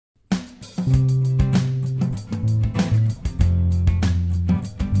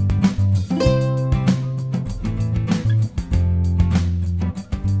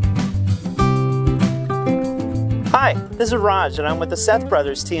This is Raj and I'm with the Seth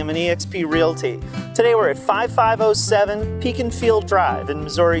Brothers Team in eXp Realty. Today we're at 5507 Pecan Field Drive in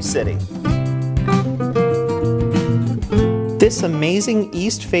Missouri City. This amazing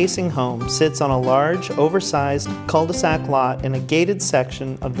east-facing home sits on a large, oversized cul-de-sac lot in a gated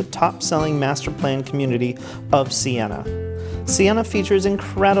section of the top-selling master plan community of Sienna. Sienna features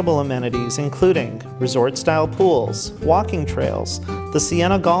incredible amenities including resort-style pools, walking trails, the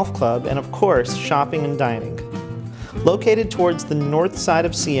Sienna Golf Club, and of course, shopping and dining. Located towards the north side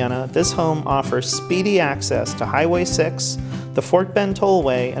of Sienna, this home offers speedy access to Highway 6, the Fort Bend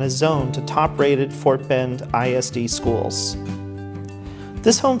Tollway, and a zone to top-rated Fort Bend ISD schools.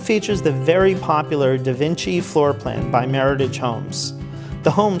 This home features the very popular Da Vinci floor plan by Meritage Homes.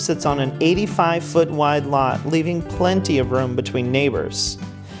 The home sits on an 85-foot wide lot, leaving plenty of room between neighbors.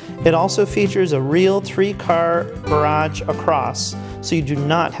 It also features a real 3-car garage across, so you do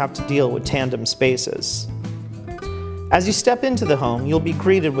not have to deal with tandem spaces. As you step into the home, you'll be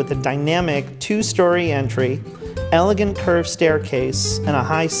greeted with a dynamic 2-story entry, elegant curved staircase, and a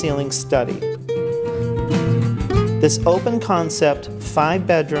high-ceiling study. This open concept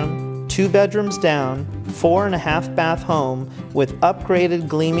 5-bedroom, 2 bedrooms down, 4.5-bath home with upgraded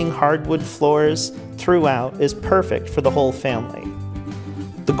gleaming hardwood floors throughout is perfect for the whole family.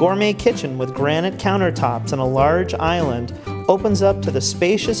 The gourmet kitchen with granite countertops and a large island opens up to the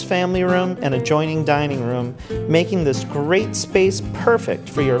spacious family room and adjoining dining room, making this great space perfect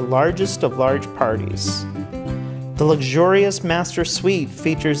for your largest of large parties. The luxurious master suite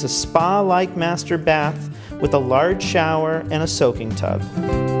features a spa-like master bath with a large shower and a soaking tub.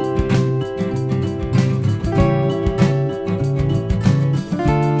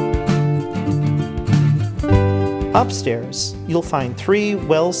 Upstairs, you'll find 3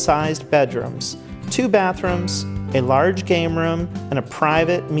 well-sized bedrooms, 2 bathrooms, a large game room, and a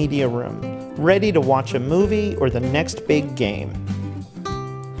private media room, ready to watch a movie or the next big game.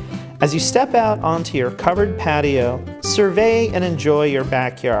 As you step out onto your covered patio, survey and enjoy your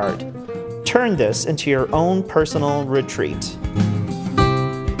backyard. Turn this into your own personal retreat.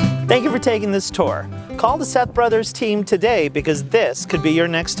 Thank you for taking this tour. Call the Seth Brothers Team today because this could be your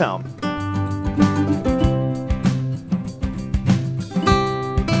next home.